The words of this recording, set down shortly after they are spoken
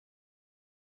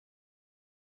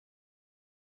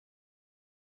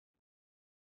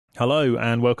Hello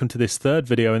and welcome to this third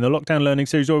video in the Lockdown Learning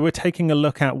series where we're taking a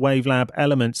look at Wavelab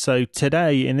Elements. So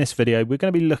today in this video we're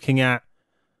going to be looking at,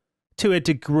 to a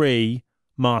degree,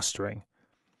 mastering.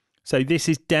 So this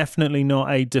is definitely not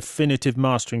a definitive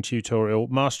mastering tutorial. Real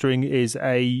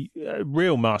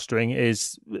mastering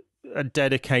is a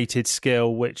dedicated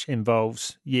skill which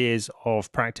involves years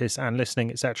of practice and listening,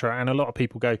 etc. And a lot of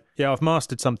people go, yeah, I've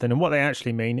mastered something. And what they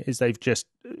actually mean is they've just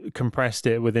compressed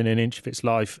it within an inch of its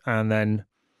life and then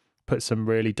put some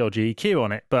really dodgy EQ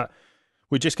on it. But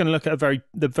we're just going to look at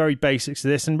the very basics of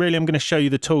this, and really I'm going to show you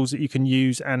the tools that you can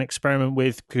use and experiment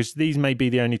with, because these may be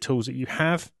the only tools that you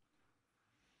have.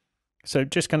 So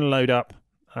just going to load up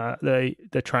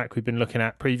the track we've been looking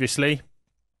at previously,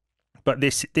 but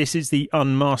this is the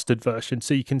unmastered version,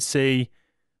 so you can see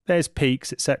there's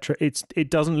peaks, etc. It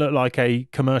doesn't look like a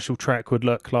commercial track would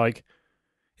look like.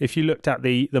 If you looked at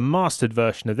the mastered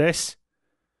version of this,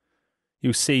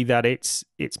 you'll see that it's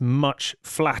much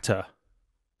flatter.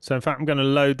 So in fact, I'm going to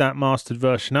load that mastered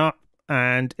version up,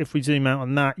 and if we zoom out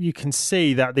on that, you can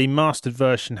see that the mastered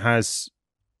version has,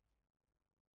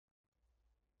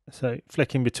 so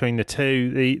flicking between the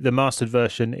two, the mastered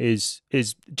version is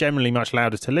generally much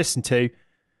louder to listen to.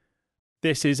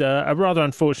 This is a rather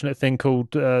unfortunate thing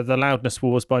called the Loudness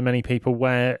Wars by many people,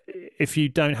 where if you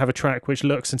don't have a track which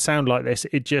looks and sound like this,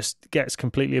 it just gets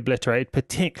completely obliterated,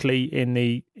 particularly in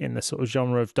the sort of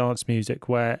genre of dance music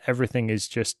where everything is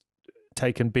just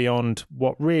taken beyond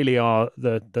what really are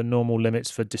the normal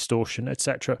limits for distortion,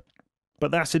 etc.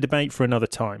 But that's a debate for another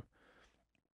time.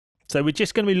 So we're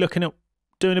just going to be looking at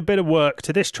doing a bit of work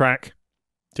to this track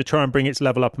to try and bring its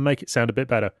level up and make it sound a bit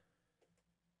better.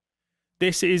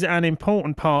 This is an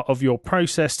important part of your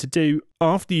process to do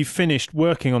after you've finished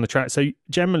working on the track. So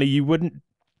generally you wouldn't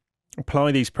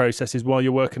apply these processes while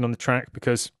you're working on the track,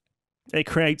 because it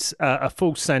creates a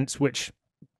false sense, which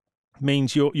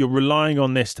means you're relying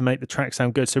on this to make the track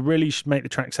sound good. So really you should make the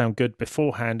track sound good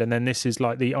beforehand, and then this is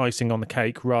like the icing on the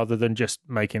cake rather than just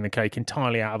making the cake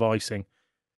entirely out of icing,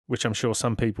 which I'm sure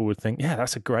some people would think, yeah,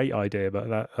 that's a great idea, but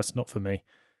that's not for me.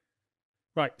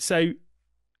 Right, so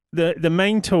the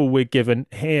main tool we're given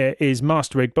here is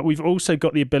MasterRig, but we've also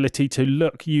got the ability to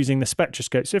look using the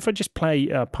Spectroscope. So if I just play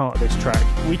part of this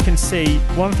track, we can see,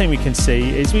 one thing we can see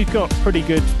is we've got pretty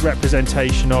good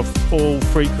representation of all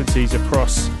frequencies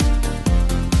across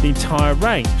the entire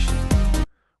range,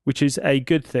 which is a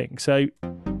good thing. So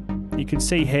you can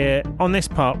see here on this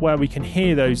part where we can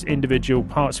hear those individual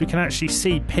parts, we can actually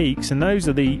see peaks, and those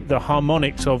are the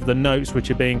harmonics of the notes which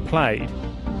are being played,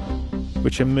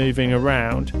 which are moving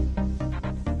around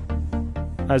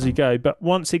as we go. But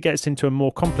once it gets into a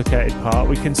more complicated part,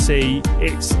 we can see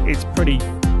it's pretty,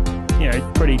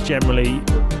 pretty generally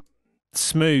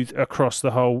smooth across the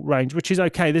whole range, which is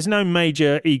okay. There's no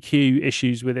major EQ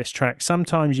issues with this track.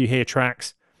 Sometimes you hear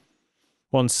tracks,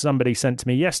 one somebody sent to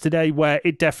me yesterday, where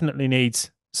it definitely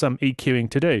needs some EQing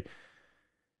to do.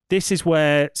 This is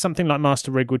where something like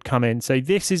MasterRig would come in. So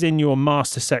this is in your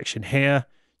master section here.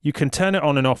 You can turn it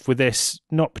on and off with this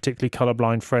not particularly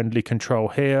colorblind friendly control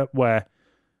here, where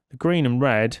the green and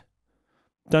red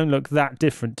don't look that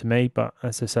different to me, but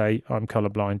as I say, I'm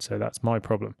colorblind, so that's my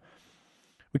problem.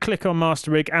 We click on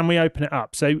MasterRig and we open it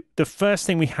up. So the first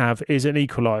thing we have is an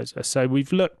equalizer. So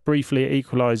we've looked briefly at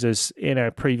equalizers in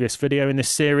a previous video in this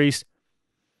series.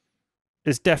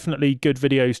 There's definitely good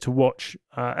videos to watch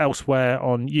elsewhere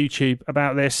on YouTube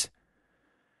about this.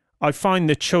 I find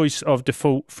the choice of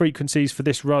default frequencies for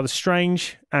this rather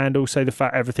strange, and also the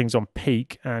fact everything's on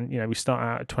peak, and we start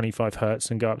out at 25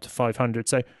 hertz and go up to 500.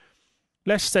 So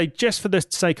let's say, just for the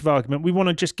sake of argument, we want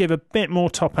to just give a bit more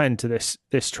top end to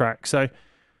this track. So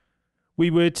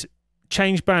we would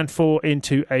change band 4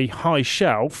 into a high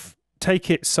shelf,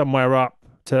 take it somewhere up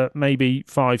to maybe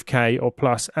 5K or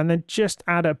plus, and then just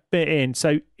add a bit in.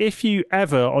 So if you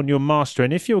ever, on your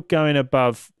mastering, if you're going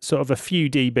above sort of a few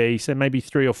dB, so maybe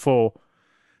 3 or 4,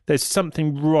 there's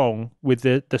something wrong with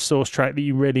the source track that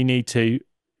you really need to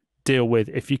deal with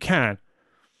if you can.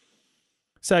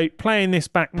 So playing this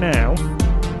back now,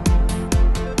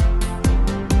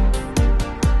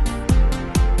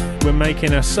 we're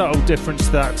making a subtle difference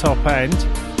to that top end.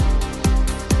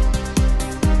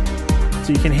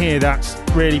 So you can hear that's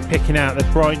really picking out the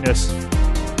brightness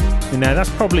in there.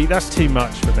 That's too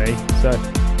much for me. So,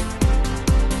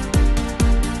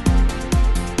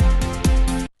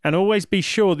 and always be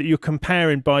sure that you're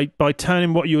comparing by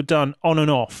turning what you've done on and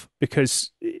off,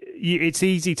 because it's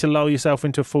easy to lull yourself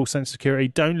into a false sense of security.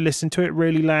 Don't listen to it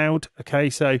really loud. Okay,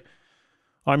 so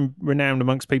I'm renowned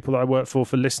amongst people that I work for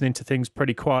listening to things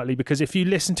pretty quietly, because if you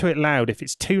listen to it loud, if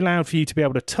it's too loud for you to be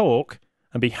able to talk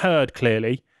and be heard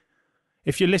clearly,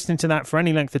 if you're listening to that for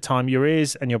any length of time, your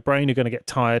ears and your brain are going to get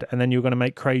tired, and then you're going to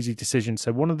make crazy decisions.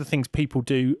 So one of the things people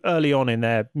do early on in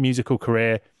their musical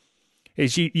career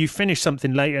is you finish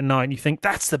something late at night and you think,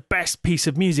 that's the best piece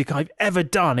of music I've ever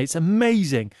done. It's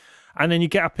amazing. And then you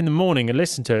get up in the morning and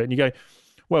listen to it and you go,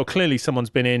 well, clearly someone's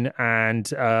been in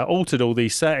and altered all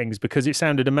these settings because it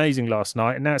sounded amazing last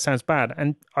night and now it sounds bad.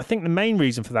 And I think the main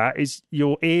reason for that is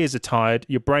your ears are tired,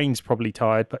 your brain's probably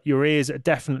tired, but your ears are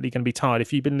definitely going to be tired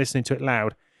if you've been listening to it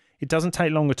loud. It doesn't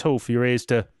take long at all for your ears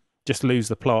to just lose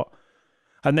the plot.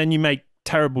 And then you make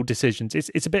terrible decisions.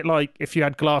 It's a bit like if you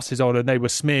had glasses on and they were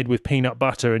smeared with peanut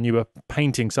butter and you were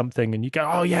painting something and you go,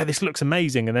 oh yeah, this looks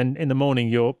amazing. And then in the morning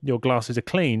your glasses are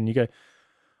clean and you go,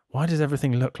 why does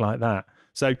everything look like that?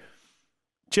 So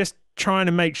just trying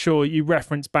to make sure you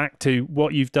reference back to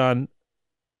what you've done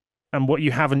and what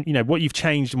you haven't, what you've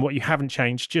changed and what you haven't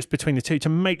changed just between the two to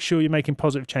make sure you're making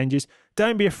positive changes.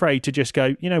 Don't be afraid to just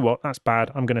go, you know what, that's bad,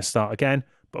 I'm going to start again.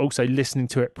 But also listening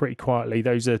to it pretty quietly.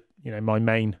 Those are, my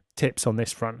main tips on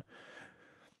this front.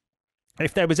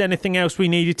 If there was anything else we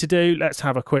needed to do, let's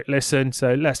have a quick listen.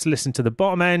 So let's listen to the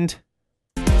bottom end.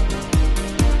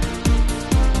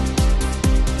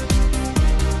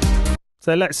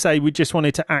 So let's say we just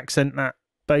wanted to accent that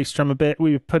bass drum a bit.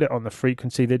 We would put it on the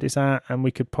frequency that it's at, and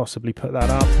we could possibly put that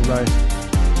up. Although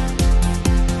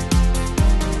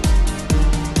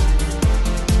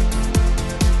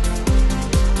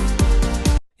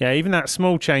yeah, even that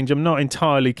small change I'm not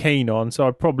entirely keen on, so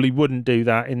I probably wouldn't do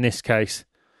that in this case.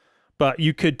 But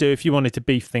you could do if you wanted to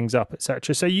beef things up,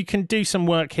 etc. So you can do some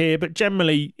work here, but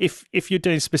generally, if you're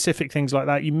doing specific things like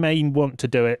that, you may want to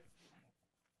do it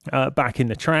back in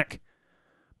the track.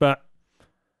 But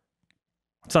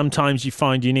sometimes you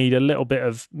find you need a little bit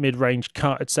of mid-range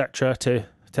cut, etc., to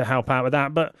help out with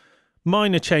that. But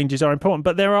minor changes are important.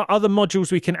 But there are other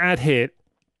modules we can add here.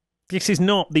 This is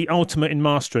not the ultimate in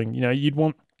mastering. You'd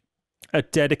want a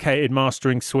dedicated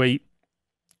mastering suite,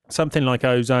 something like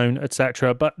Ozone,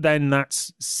 etc. But then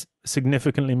that's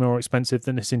significantly more expensive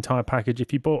than this entire package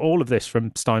if you bought all of this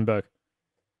from Steinberg.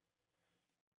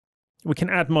 We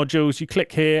can add modules. You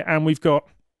click here and we've got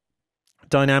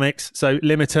dynamics, so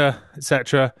limiter,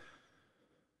 etc.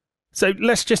 So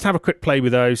let's just have a quick play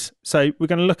with those. So we're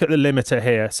going to look at the limiter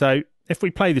here. So if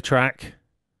we play the track,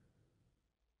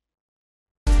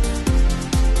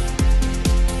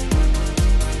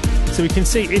 so we can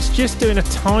see it's just doing a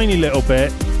tiny little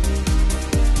bit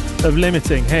of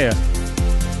limiting here.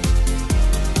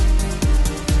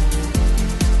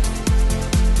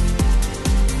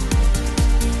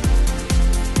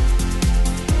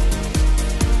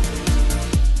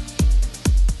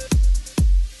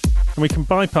 And we can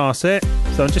bypass it.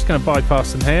 So I'm just going to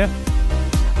bypass them here.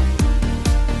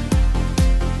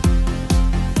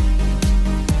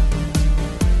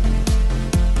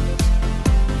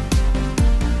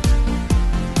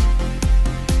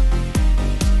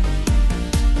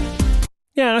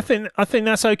 Yeah, I think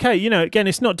that's okay. Again,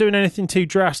 it's not doing anything too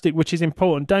drastic, which is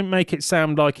important. Don't make it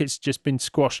sound like it's just been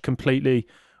squashed completely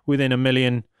within a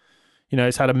million.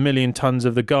 It's had 1 million tons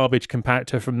of the garbage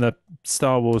compactor from the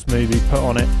Star Wars movie put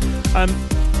on it.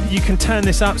 You can turn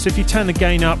this up. So if you turn the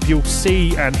gain up, you'll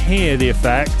see and hear the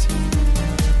effect.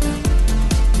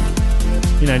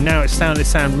 Now it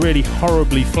sound really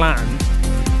horribly flattened.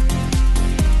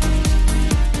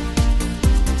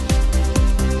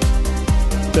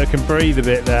 So it can breathe a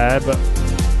bit there, but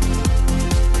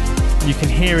you can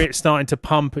hear it starting to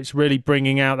pump. It's really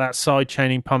bringing out that side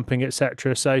chaining, pumping,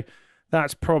 etc. So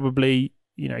that's probably,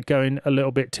 going a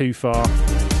little bit too far.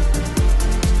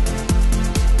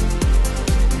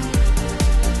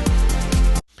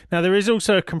 Now, there is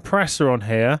also a compressor on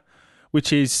here,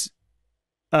 which is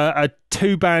a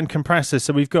 2-band compressor.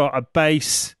 So we've got a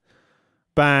bass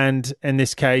band in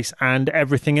this case and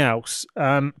everything else.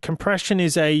 Compression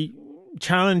is a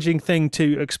challenging thing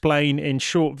to explain in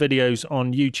short videos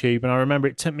on YouTube, and I remember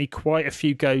it took me quite a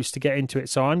few goes to get into it,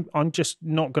 so I'm just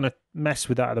not going to mess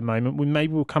with that at the moment.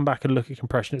 Maybe we'll come back and look at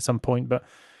compression at some point, but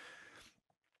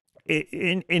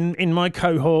in my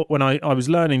cohort when I was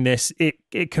learning this,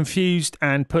 it confused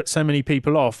and put so many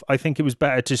people off. I think it was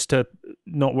better just to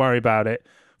not worry about it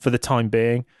for the time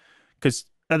being, because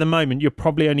at the moment you're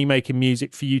probably only making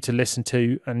music for you to listen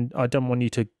to, and I don't want you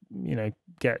to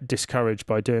get discouraged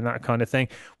by doing that kind of thing.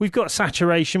 We've got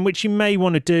saturation, which you may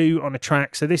want to do on a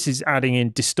track. So this is adding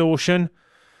in distortion.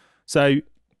 So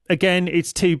again,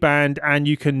 it's 2-band and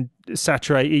you can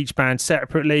saturate each band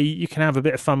separately. You can have a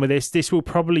bit of fun with this. This will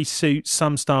probably suit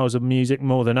some styles of music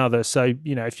more than others. So,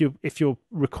 if you're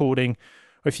recording,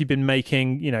 or if you've been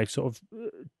making, sort of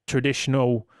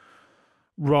traditional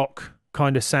rock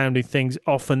kind of sounding things,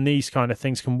 often these kind of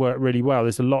things can work really well.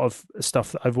 There's a lot of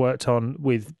stuff that I've worked on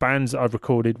with bands that I've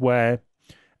recorded where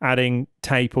adding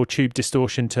tape or tube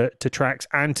distortion to tracks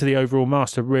and to the overall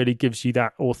master really gives you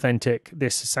that authentic,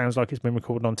 this sounds like it's been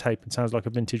recorded on tape and sounds like a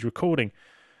vintage recording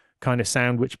kind of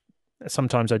sound, which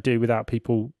sometimes I do without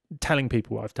people telling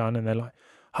people what I've done, and they're like,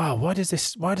 oh, why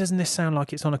doesn't this sound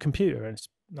like it's on a computer? And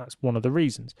that's one of the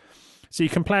reasons. So you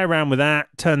can play around with that,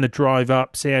 turn the drive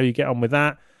up, see how you get on with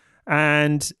that.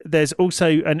 And there's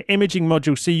also an imaging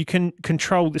module, so you can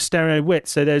control the stereo width.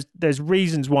 So there's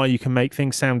reasons why you can make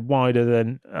things sound wider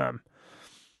than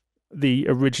the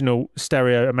original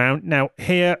stereo amount. Now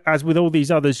here, as with all these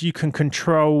others, you can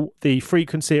control the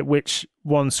frequency at which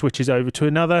one switches over to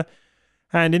another.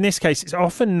 And in this case, it's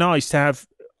often nice to have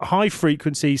high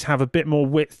frequencies have a bit more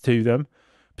width to them,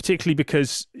 particularly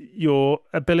because your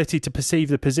ability to perceive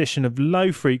the position of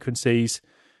low frequencies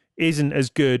isn't as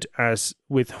good as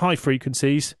with high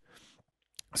frequencies.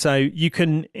 So you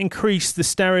can increase the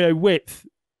stereo width,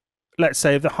 let's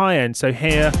say, of the high end. So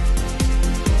here,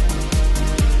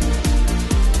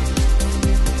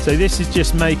 so this is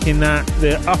just making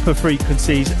the upper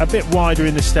frequencies a bit wider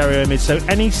in the stereo image. So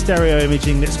any stereo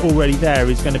imaging that's already there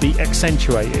is going to be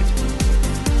accentuated,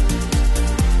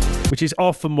 which is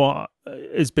often what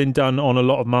has been done on a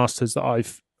lot of masters that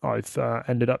I've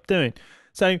ended up doing.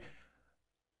 So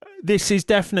this is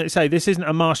definitely, say, this isn't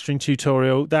a mastering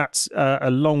tutorial. That's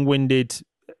a long-winded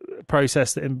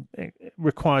process that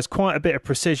requires quite a bit of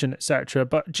precision, etc.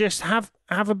 But just have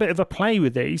a bit of a play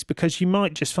with these, because you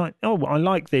might just find, oh, I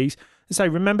like these. So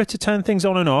remember to turn things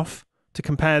on and off to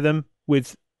compare them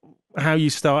with how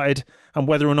you started and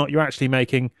whether or not you're actually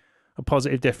making a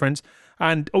positive difference.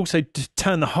 And also to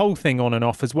turn the whole thing on and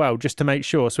off as well, just to make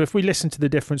sure. So if we listen to the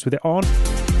difference with it on,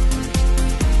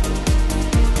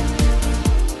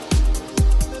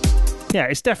 yeah,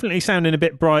 it's definitely sounding a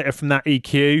bit brighter from that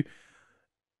EQ.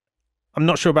 I'm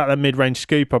not sure about that mid-range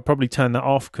scoop. I'll probably turn that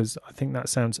off because I think that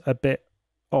sounds a bit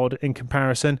odd in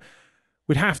comparison.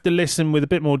 We'd have to listen with a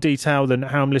bit more detail than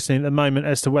how I'm listening at the moment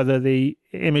as to whether the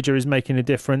imager is making a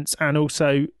difference. And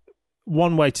also,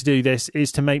 one way to do this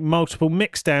is to make multiple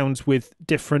mix downs with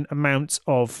different amounts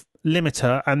of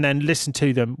limiter and then listen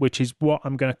to them, which is what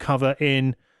I'm going to cover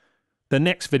in the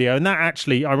next video. And that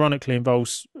actually, ironically,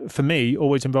 involves, for me,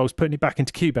 always involves putting it back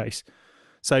into Cubase.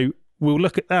 So we'll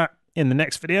look at that in the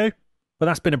next video. But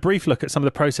that's been a brief look at some of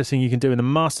the processing you can do in the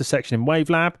master section in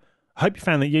Wavelab. I hope you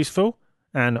found that useful,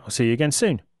 and I'll see you again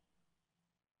soon.